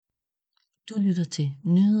Du lytter til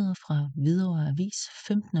Nyheder fra Hvidovre Avis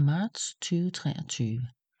 15. marts 2023.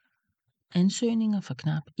 Ansøgninger for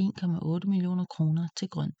knap 1,8 millioner kroner til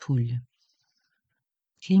Grøn Pulje.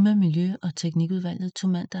 Klima-, Miljø- og Teknikudvalget tog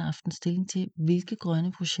mandag aften stilling til, hvilke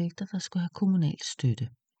grønne projekter, der skulle have kommunal støtte.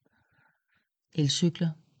 Elcykler,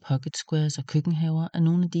 pocket squares og køkkenhaver er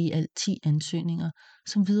nogle af de i alt 10 ansøgninger,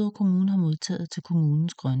 som Hvidovre Kommune har modtaget til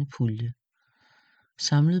kommunens grønne pulje.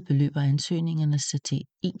 Samlet beløber ansøgningerne sig til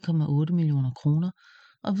 1,8 millioner kroner,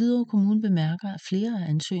 og Hvidovre Kommune bemærker, at flere af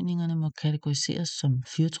ansøgningerne må kategoriseres som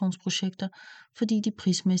fyrtårnsprojekter, fordi de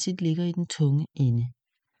prismæssigt ligger i den tunge ende.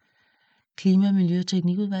 Klima-, Miljø- og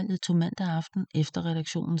Teknikudvalget tog mandag aften efter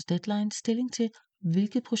redaktionens deadline stilling til,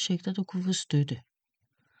 hvilke projekter du kunne få støtte.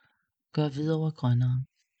 Gør Hvidovre grønnere.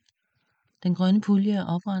 Den grønne pulje er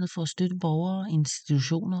oprettet for at støtte borgere,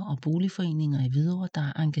 institutioner og boligforeninger i Hvidovre, der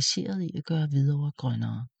er engageret i at gøre Hvidovre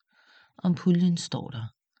grønnere. Om puljen står der: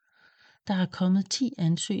 Der er kommet 10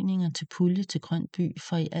 ansøgninger til pulje til Grøn By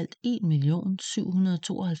for i alt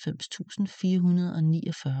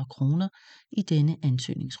 1.792.449 kroner i denne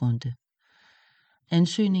ansøgningsrunde.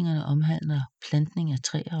 Ansøgningerne omhandler plantning af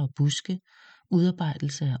træer og buske,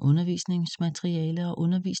 udarbejdelse af undervisningsmateriale og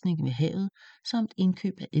undervisning ved havet, samt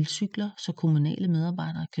indkøb af elcykler, så kommunale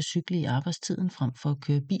medarbejdere kan cykle i arbejdstiden frem for at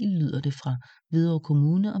køre bil, lyder det fra Hvidovre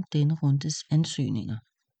Kommune om denne rundes ansøgninger.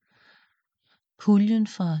 Puljen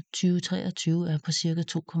for 2023 er på ca.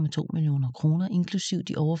 2,2 millioner kroner, inklusiv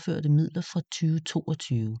de overførte midler fra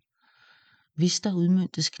 2022. Hvis der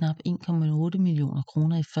udmøntes knap 1,8 millioner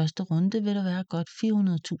kroner i første runde, vil der være godt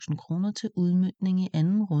 400.000 kroner til udmøntning i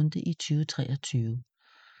anden runde i 2023.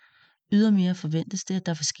 Ydermere forventes det, at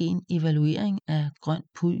der vil ske en evaluering af Grøn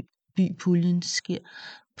By-puljen sker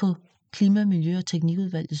på Klima-, Miljø- og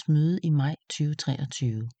Teknikudvalgets møde i maj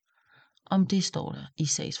 2023. Om det står der i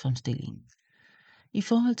sagsfremstillingen. I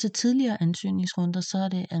forhold til tidligere ansøgningsrunder, så er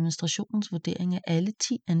det administrationens vurdering, at alle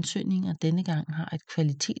 10 ansøgninger denne gang har et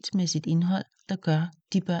kvalitetsmæssigt indhold, der gør,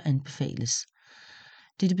 de bør anbefales.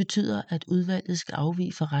 Dette betyder, at udvalget skal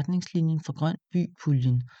afvige fra retningslinjen for Grøn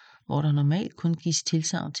By-puljen, hvor der normalt kun gives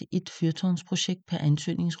tilsagn til et fyrtårnsprojekt per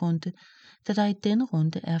ansøgningsrunde, da der i denne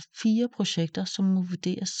runde er 4 projekter, som må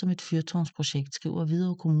vurderes som et fyrtårnsprojekt, skriver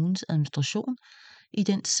Hvidovre Kommunes administration i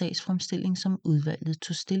den sagsfremstilling, som udvalget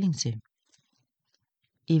tog stilling til.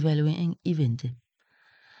 Evaluering i vente.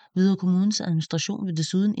 Hvidovre Kommunes administration vil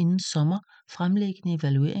desuden inden sommer fremlægge en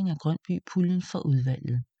evaluering af Grøn By-puljen for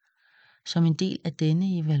udvalget. Som en del af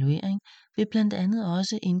denne evaluering vil blandt andet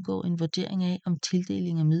også indgå en vurdering af, om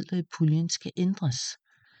tildeling af midler i puljen skal ændres.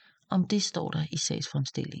 Om det står der i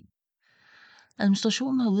sagsfremstillingen.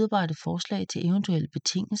 Administrationen har udarbejdet forslag til eventuelle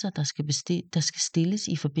betingelser, der skal stilles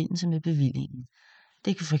i forbindelse med bevillingen.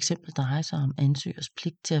 Det kan fx dreje sig om ansøgers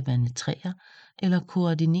pligt til at vande træer eller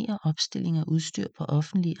koordinere opstilling af udstyr på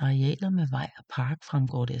offentlige arealer med vej og park,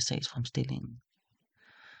 fremgår det af sagsfremstillingen.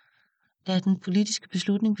 Da den politiske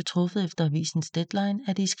beslutning blev truffet efter avisens deadline,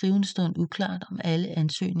 er det i skrivende stund uklart, om alle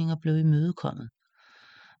ansøgninger blev imødekommet.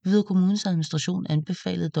 Hvidovre Kommunes administration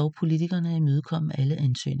anbefalede dog politikerne at imødekomme alle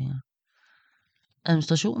ansøgninger.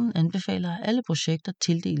 Administrationen anbefaler, at alle projekter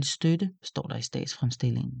tildeles støtte, står der i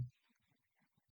statsfremstillingen.